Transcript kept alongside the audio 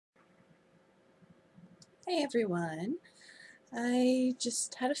Hey everyone, I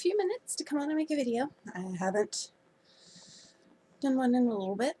just had a few minutes to come on and make a video. I haven't done one in a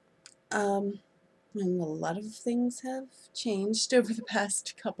little bit, and a lot of things have changed over the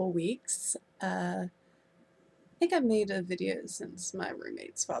past couple weeks. I think I've made a video since my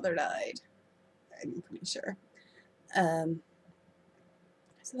roommate's father died, I'm pretty sure. Um,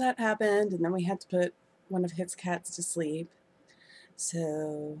 so that happened, and then we had to put one of his cats to sleep,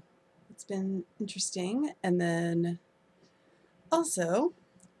 so it's been interesting. And then also,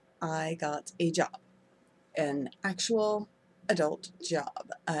 I got a job. An actual adult job.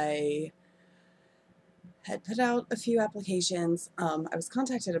 I had put out a few applications. I was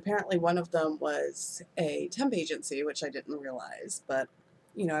contacted. Apparently, one of them was a temp agency, which I didn't realize, but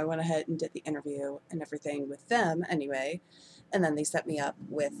I went ahead and did the interview and everything with them anyway. And then they set me up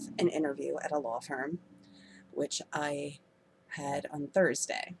with an interview at a law firm, which I had on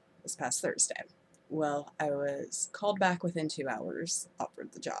Thursday, this past Thursday. Well, I was called back within 2 hours,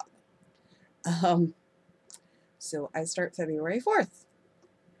 offered the job. Um, so I start February 4th.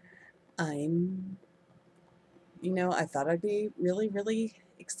 I'm, I thought I'd be really, really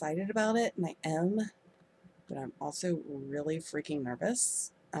excited about it, and I am, but I'm also really freaking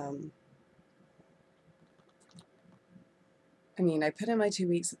nervous. I put in my 2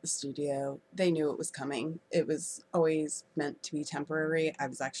 weeks at the studio. They knew it was coming. It was always meant to be temporary. I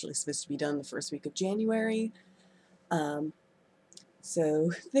was actually supposed to be done the first week of January. Um, so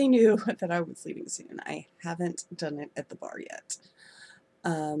they knew that I was leaving soon. I haven't done it at the bar yet.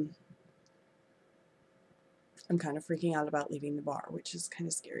 Um, I'm kind of freaking out about leaving the bar, which is kind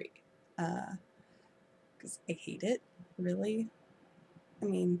of scary. Because I hate it, really.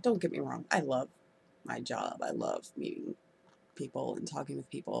 Don't get me wrong, I love my job. I love meeting people and talking with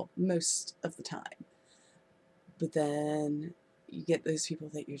people most of the time. But then you get those people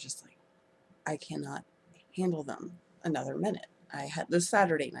that you're just like, I cannot handle them another minute. I had this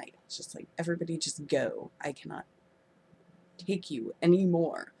Saturday night. It's just like, everybody just go. I cannot take you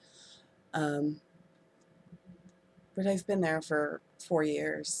anymore. But I've been there for 4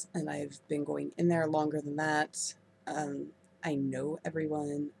 years, and I've been going in there longer than that. I know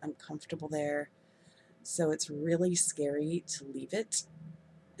everyone. I'm comfortable there. So it's really scary to leave it,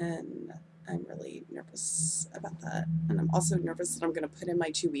 and I'm really nervous about that. And I'm also nervous that I'm going to put in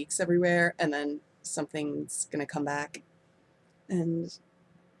my 2 weeks everywhere, and then something's going to come back and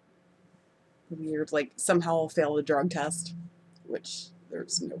weird, like somehow I'll fail the drug test, which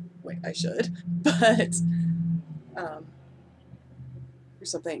there's no way I should, but um, or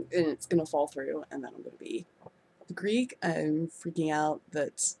something, and it's going to fall through, and then I'm going to be the Greek. I'm freaking out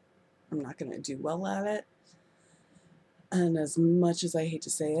that I'm not going to do well at it. And as much as I hate to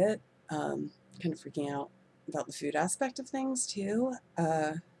say it, kind of freaking out about the food aspect of things too,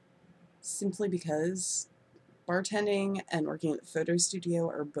 simply because bartending and working at the photo studio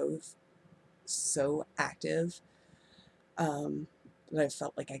are both so active, that I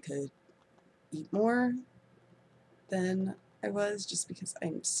felt like I could eat more than I was, just because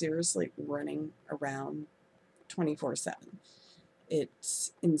I'm seriously running around 24/7.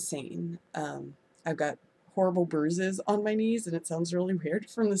 It's insane. I've got horrible bruises on my knees, and it sounds really weird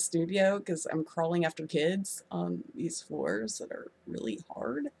from the studio because I'm crawling after kids on these floors that are really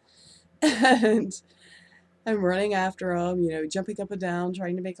hard. And I'm running after them, jumping up and down,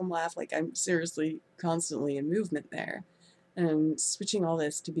 trying to make them laugh. Like, I'm seriously constantly in movement there. And I'm switching all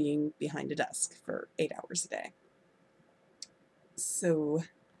this to being behind a desk for 8 hours a day. So,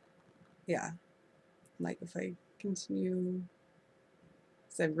 yeah, like if I continue,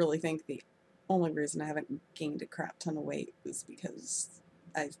 so I really think the only reason I haven't gained a crap ton of weight is because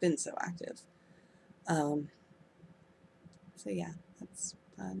I've been so active. Um, so yeah, that's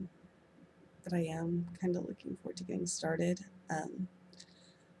fun. But I am kind of looking forward to getting started.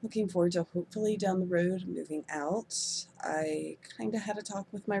 Looking forward to hopefully down the road moving out. I kind of had a talk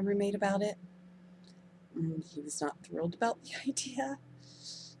with my roommate about it. He was not thrilled about the idea,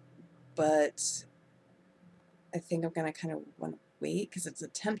 but I think I'm going to kind of want to wait because it's a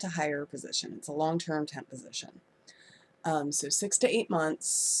temp to hire position. It's a long-term temp position. So 6 to 8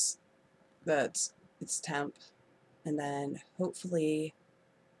 months that it's temp, and then hopefully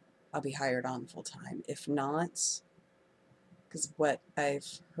I'll be hired on full time. If not, because what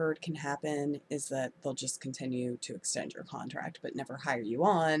I've heard can happen is that they'll just continue to extend your contract but never hire you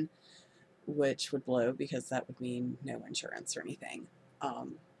on, which would blow because that would mean no insurance or anything.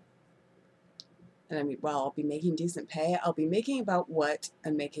 And while I'll be making decent pay, I'll be making about what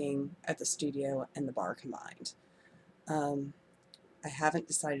I'm making at the studio and the bar combined. I haven't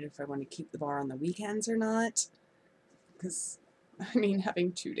decided if I want to keep the bar on the weekends or not, because I mean,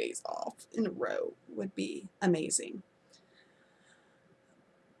 having 2 days off in a row would be amazing.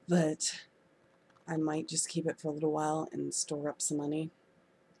 But I might just keep it for a little while and store up some money.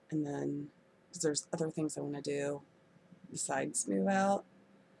 And then, because there's other things I want to do besides move out.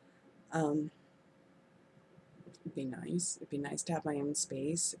 It'd be nice. It'd be nice to have my own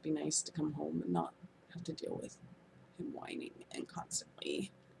space. It'd be nice to come home and not have to deal with him whining and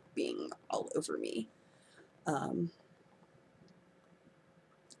constantly being all over me.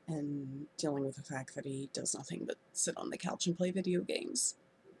 And dealing with the fact that he does nothing but sit on the couch and play video games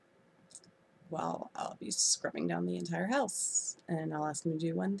while I'll be scrubbing down the entire house. And I'll ask him to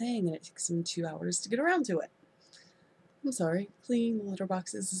do one thing, and it takes him 2 hours to get around to it. I'm sorry, cleaning the litter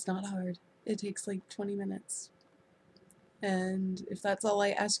boxes is not hard. It takes like 20 minutes. And if that's all I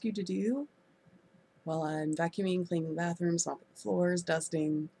ask you to do while I'm vacuuming, cleaning the bathrooms, mopping the floors,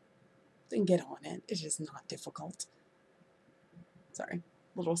 dusting, then get on it. It is not difficult. Sorry,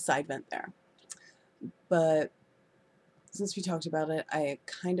 little side vent there. But since we talked about it, I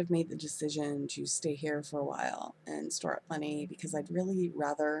kind of made the decision to stay here for a while and store up money because I'd really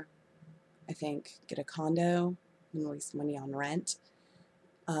rather, I think, get a condo than waste money on rent.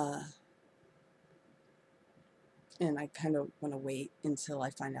 And I kind of want to wait until I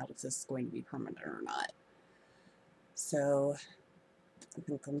find out if this is going to be permanent or not. So I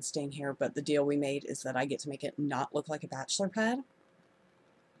think I'm staying here, but the deal we made is that I get to make it not look like a bachelor pad,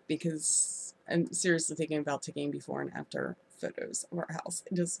 because I'm seriously thinking about taking before and after photos of our house.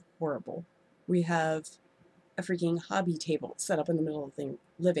 It is horrible. We have a freaking hobby table set up in the middle of the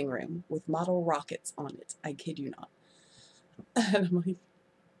living room with model rockets on it. I kid you not. And I'm like,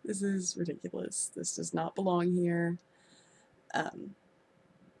 this is ridiculous. This does not belong here.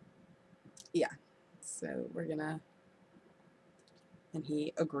 Yeah, so we're gonna, and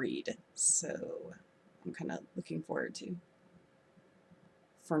he agreed. So I'm kind of looking forward to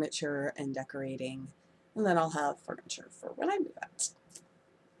furniture and decorating, and then I'll have furniture for when I move out.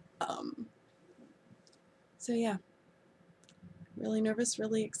 So yeah, really nervous,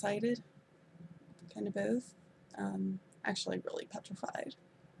 really excited, kind of both. Actually really petrified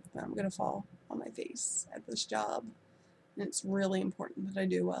that I'm gonna fall on my face at this job, and it's really important that I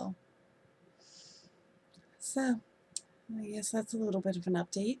do well. So I guess that's a little bit of an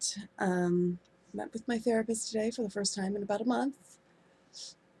update. Met with my therapist today for the first time in about a month.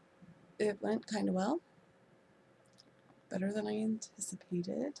 It went kind of well, better than I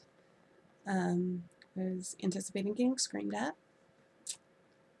anticipated. I was anticipating getting screamed at.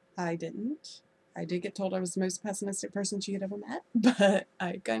 I didn't. I did get told I was the most pessimistic person she had ever met, but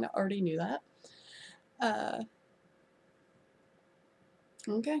I kind of already knew that.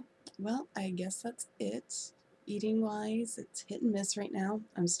 Okay, well, I guess that's it. Eating-wise, it's hit and miss right now.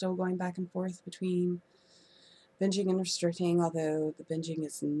 I'm still going back and forth between binging and restricting, although the binging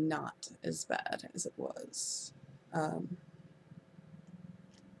is not as bad as it was.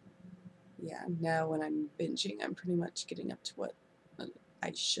 Yeah, now when I'm binging, I'm pretty much getting up to what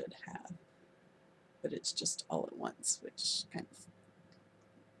I should have. But it's just all at once, which kind of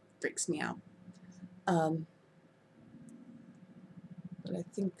freaks me out. But I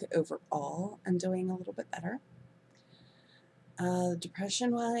think overall, I'm doing a little bit better.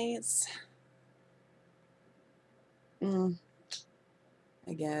 Depression-wise,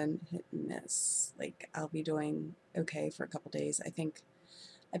 again, hit and miss. Like, I'll be doing okay for a couple days. I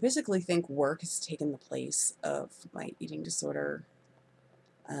basically think work has taken the place of my eating disorder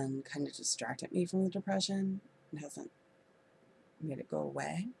and kind of distracted me from the depression. It hasn't made it go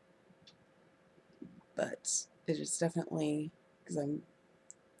away. But it is definitely, because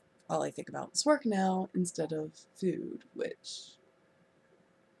all I think about is work now instead of food, which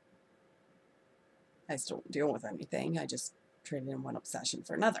I still don't deal with anything. I just traded in one obsession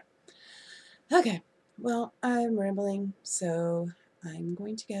for another. Okay, well, I'm rambling, so I'm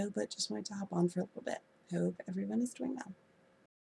going to go, but just wanted to hop on for a little bit. Hope everyone is doing well.